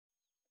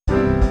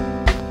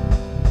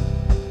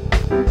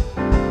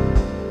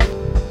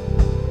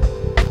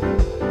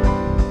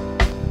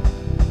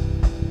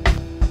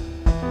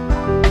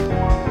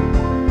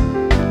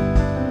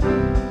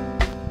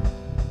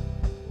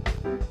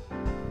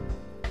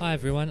Hi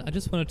everyone, I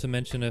just wanted to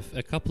mention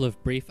a couple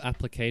of brief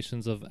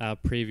applications of our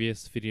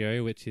previous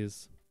video, which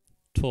is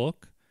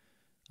torque.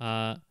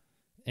 And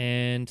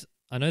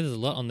I know there's a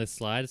lot on this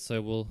slide, so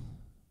we'll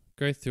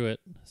go through it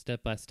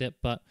step by step,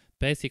 but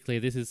basically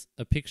this is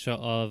a picture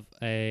of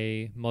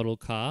a model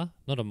car,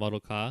 not a model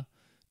car,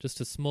 just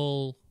a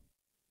small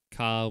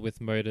car with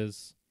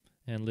motors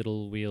and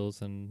little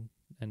wheels and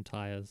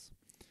tires,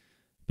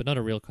 but not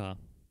a real car.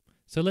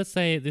 So let's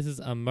say this is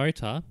a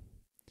motor,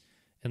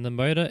 and the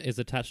motor is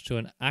attached to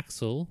an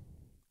axle,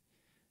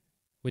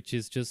 which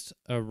is just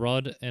a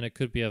rod, and it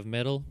could be of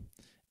metal,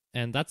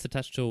 and that's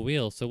attached to a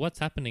wheel. So what's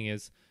happening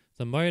is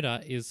the motor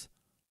is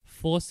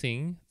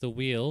forcing the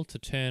wheel to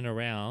turn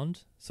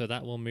around, so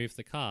that will move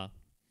the car.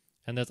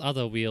 And there's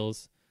other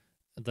wheels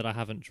that I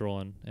haven't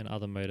drawn and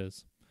other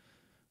motors.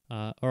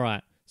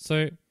 Alright,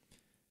 so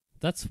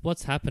that's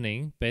what's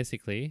happening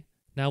basically.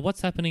 Now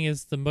what's happening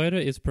is the motor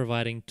is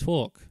providing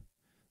torque.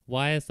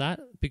 Why is that?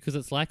 Because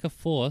it's like a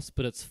force,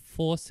 but it's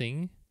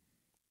forcing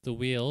the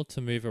wheel to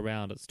move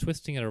around. It's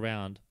twisting it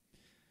around.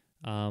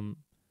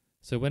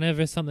 So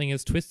whenever something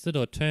is twisted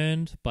or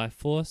turned by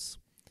force,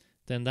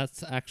 then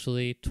that's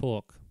actually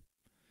torque.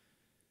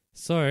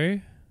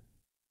 So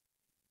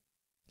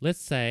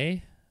let's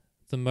say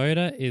the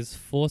motor is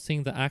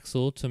forcing the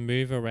axle to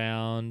move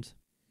around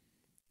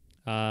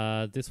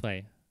this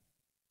way.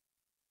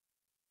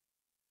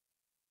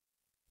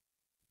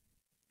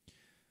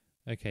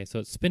 Okay, so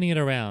it's spinning it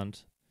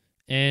around,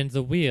 and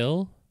the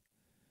wheel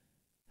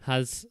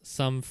has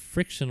some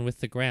friction with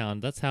the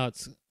ground. That's how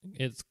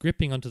it's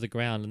gripping onto the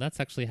ground, and that's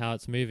actually how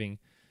it's moving.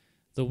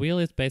 The wheel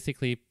is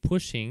basically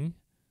pushing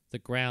the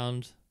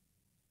ground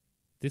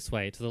this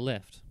way to the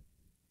left,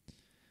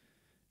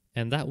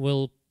 and that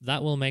will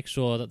make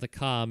sure that the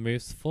car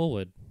moves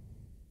forward.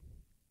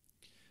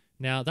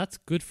 Now that's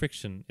good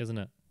friction, isn't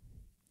it?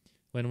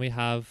 When we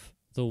have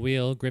the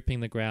wheel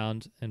gripping the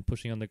ground and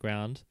pushing on the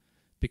ground.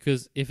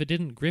 Because if it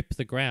didn't grip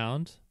the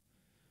ground,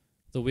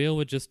 the wheel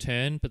would just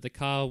turn, but the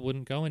car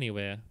wouldn't go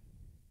anywhere.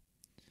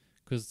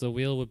 Because the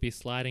wheel would be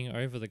sliding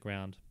over the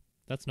ground.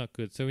 That's not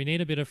good. So we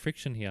need a bit of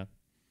friction here.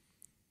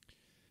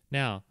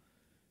 Now,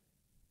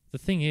 the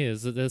thing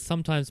is that there's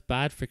sometimes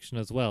bad friction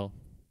as well.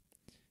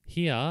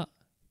 Here,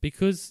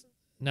 because,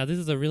 now this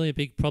is a really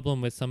big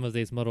problem with some of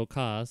these model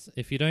cars.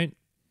 If you don't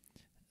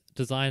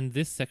design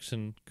this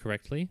section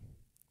correctly,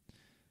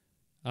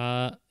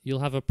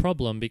 you'll have a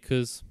problem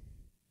because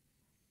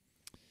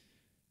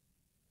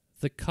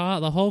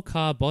the whole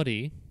car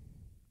body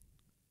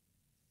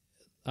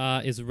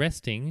is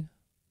resting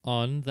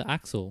on the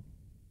axle,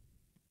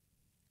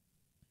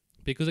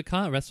 because it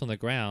can't rest on the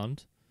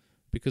ground,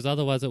 because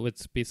otherwise it would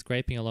be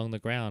scraping along the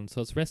ground.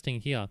 So it's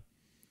resting here.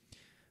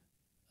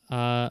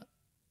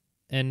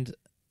 And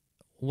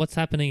what's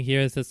happening here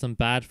is there's some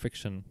bad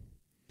friction,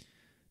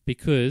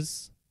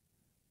 because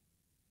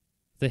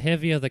the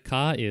heavier the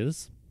car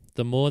is,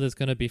 the more there's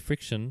going to be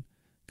friction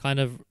kind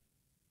of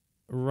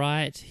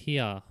right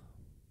here.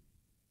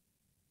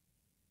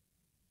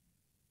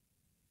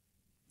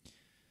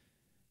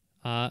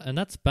 And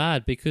that's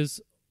bad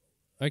because,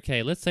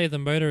 okay, let's say the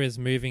motor is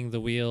moving the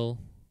wheel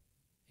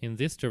in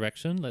this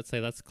direction. Let's say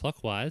that's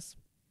clockwise.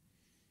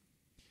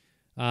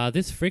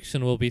 This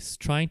friction will be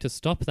trying to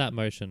stop that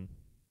motion.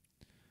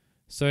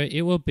 So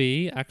it will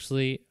be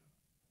actually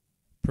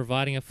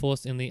providing a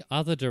force in the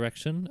other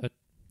direction.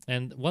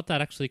 And what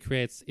that actually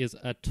creates is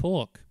a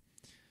torque.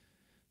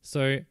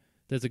 So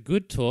there's a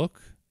good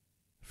torque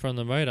from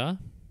the motor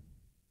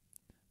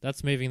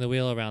that's moving the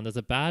wheel around. There's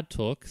a bad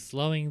torque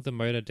slowing the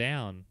motor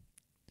down.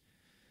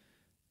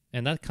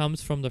 And that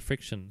comes from the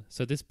friction.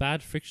 So this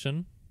bad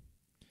friction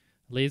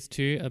leads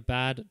to a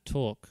bad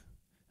torque.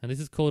 And this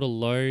is called a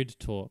load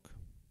torque.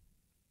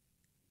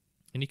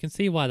 And you can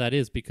see why that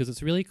is, because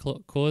it's really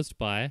caused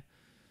by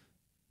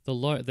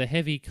the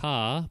heavy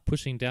car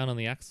pushing down on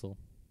the axle.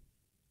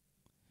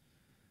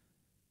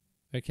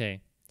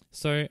 Okay,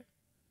 so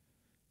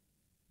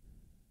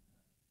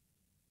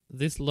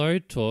this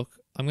load torque,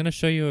 I'm going to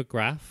show you a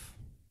graph.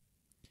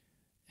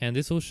 And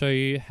this will show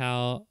you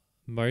how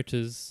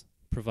motors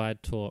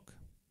provide torque.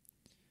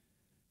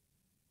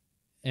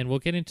 And we'll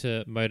get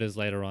into motors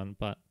later on,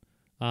 but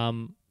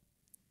so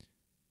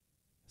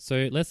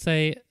let's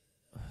say,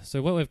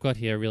 so what we've got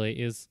here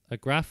really is a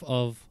graph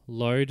of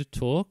load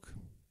torque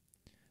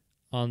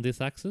on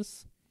this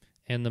axis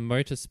and the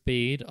motor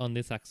speed on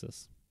this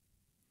axis.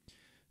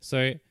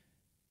 So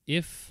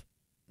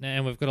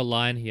and we've got a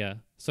line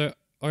here. So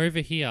over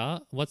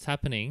here, what's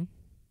happening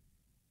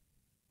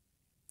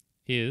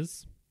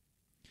is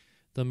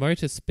the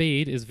motor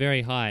speed is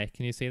very high.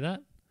 Can you see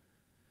that?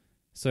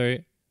 So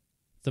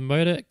the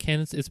motor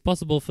it's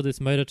possible for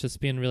this motor to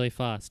spin really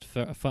fast,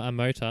 for a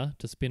motor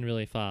to spin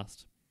really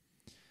fast.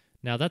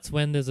 Now that's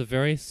when there's a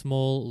very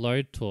small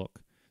load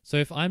torque. So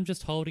if I'm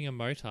just holding a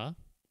motor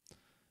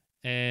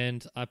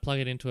and I plug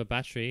it into a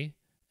battery,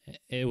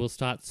 it will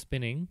start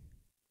spinning,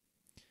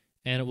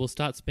 and it will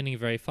start spinning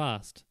very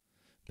fast.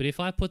 But if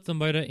I put the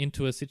motor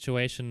into a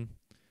situation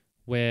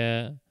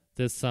where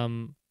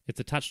it's it's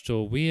attached to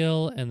a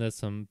wheel and there's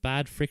some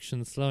bad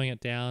friction slowing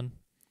it down,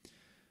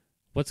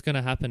 what's going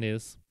to happen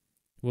is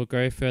we'll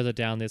go further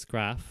down this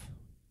graph.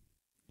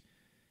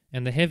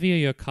 And the heavier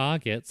your car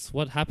gets,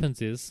 what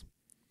happens is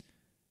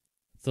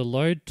the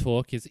load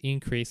torque is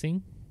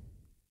increasing,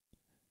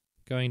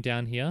 going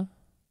down here.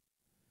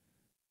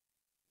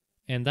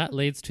 And that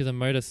leads to the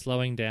motor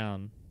slowing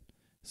down.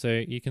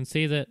 So you can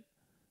see that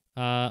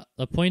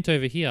the point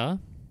over here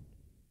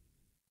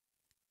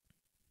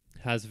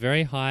has a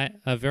very high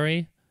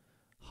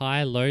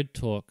load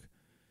torque.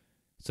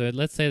 So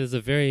let's say there's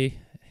a very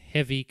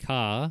heavy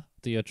car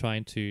that you're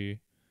trying to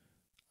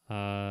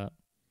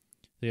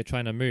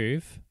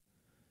move,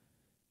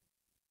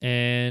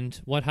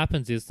 and what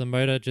happens is the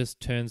motor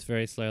just turns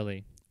very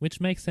slowly, which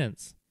makes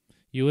sense.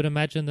 You would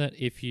imagine that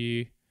if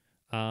you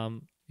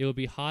it will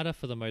be harder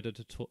for the motor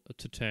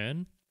to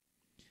turn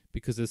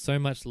because there's so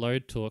much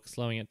load torque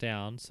slowing it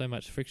down, so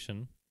much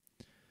friction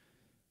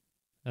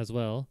as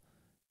well,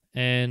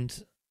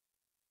 and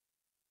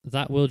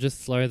that will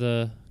just slow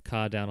the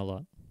car down a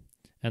lot.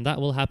 And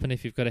that will happen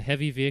if you've got a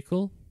heavy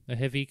vehicle, a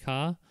heavy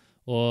car,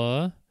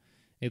 or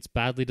it's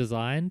badly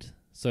designed,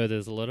 so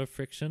there's a lot of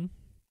friction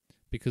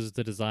because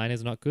the design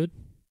is not good.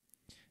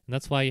 And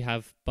that's why you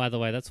have, by the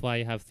way, that's why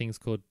you have things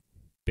called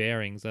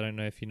bearings. I don't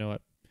know if you know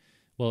what.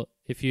 Well,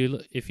 if you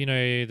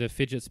know the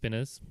fidget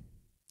spinners,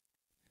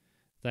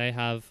 they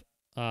have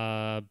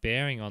a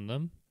bearing on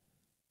them.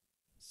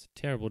 It's a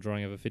terrible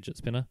drawing of a fidget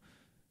spinner.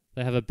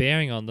 They have a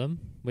bearing on them,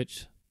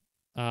 which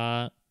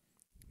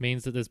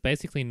means that there's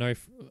basically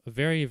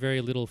very, very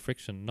little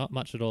friction, not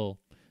much at all.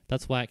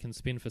 That's why it can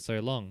spin for so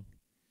long.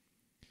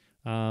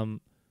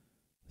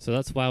 So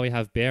that's why we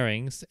have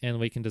bearings, and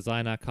we can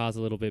design our cars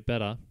a little bit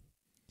better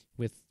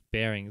with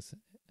bearings.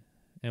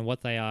 And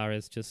what they are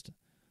is just,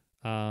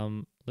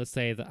 let's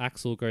say the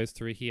axle goes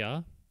through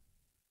here,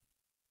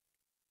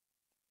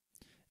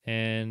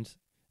 and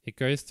it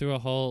goes through a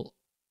whole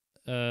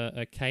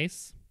a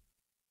case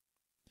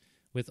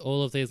with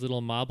all of these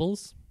little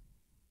marbles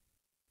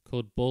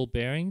called ball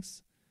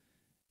bearings,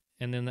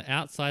 and then the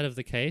outside of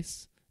the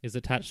case is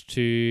attached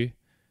to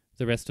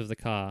the rest of the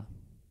car.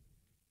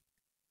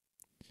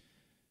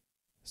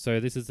 So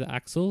this is the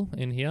axle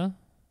in here,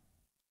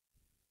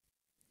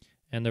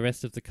 and the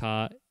rest of the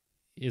car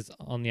is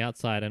on the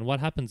outside. And what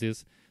happens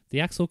is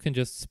the axle can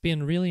just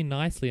spin really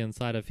nicely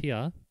inside of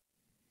here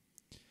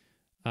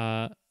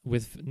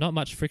with not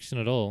much friction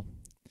at all.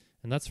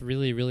 And that's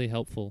really, really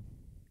helpful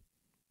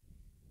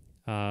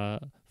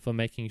for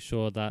making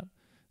sure that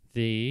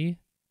the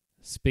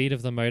speed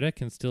of the motor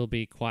can still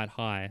be quite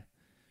high,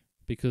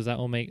 because that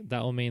will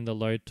mean the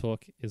load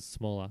torque is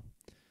smaller.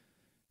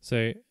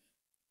 So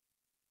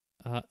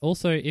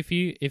also,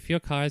 if your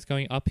car is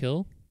going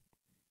uphill,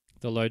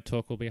 the load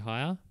torque will be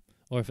higher,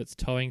 or if it's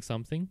towing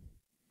something,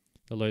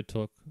 the load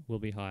torque will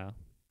be higher.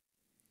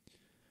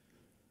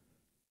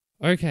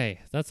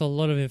 Okay, that's a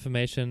lot of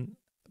information,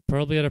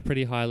 probably at a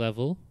pretty high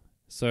level.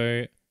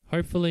 So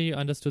hopefully you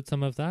understood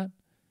some of that.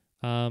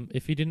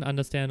 If you didn't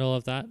understand all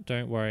of that,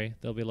 don't worry.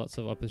 There'll be lots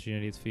of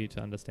opportunities for you to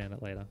understand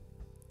it later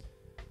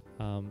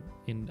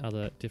in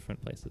other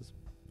different places.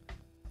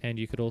 And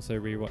you could also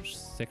rewatch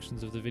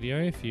sections of the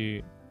video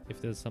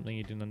if there's something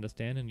you didn't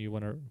understand and you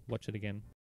want to watch it again.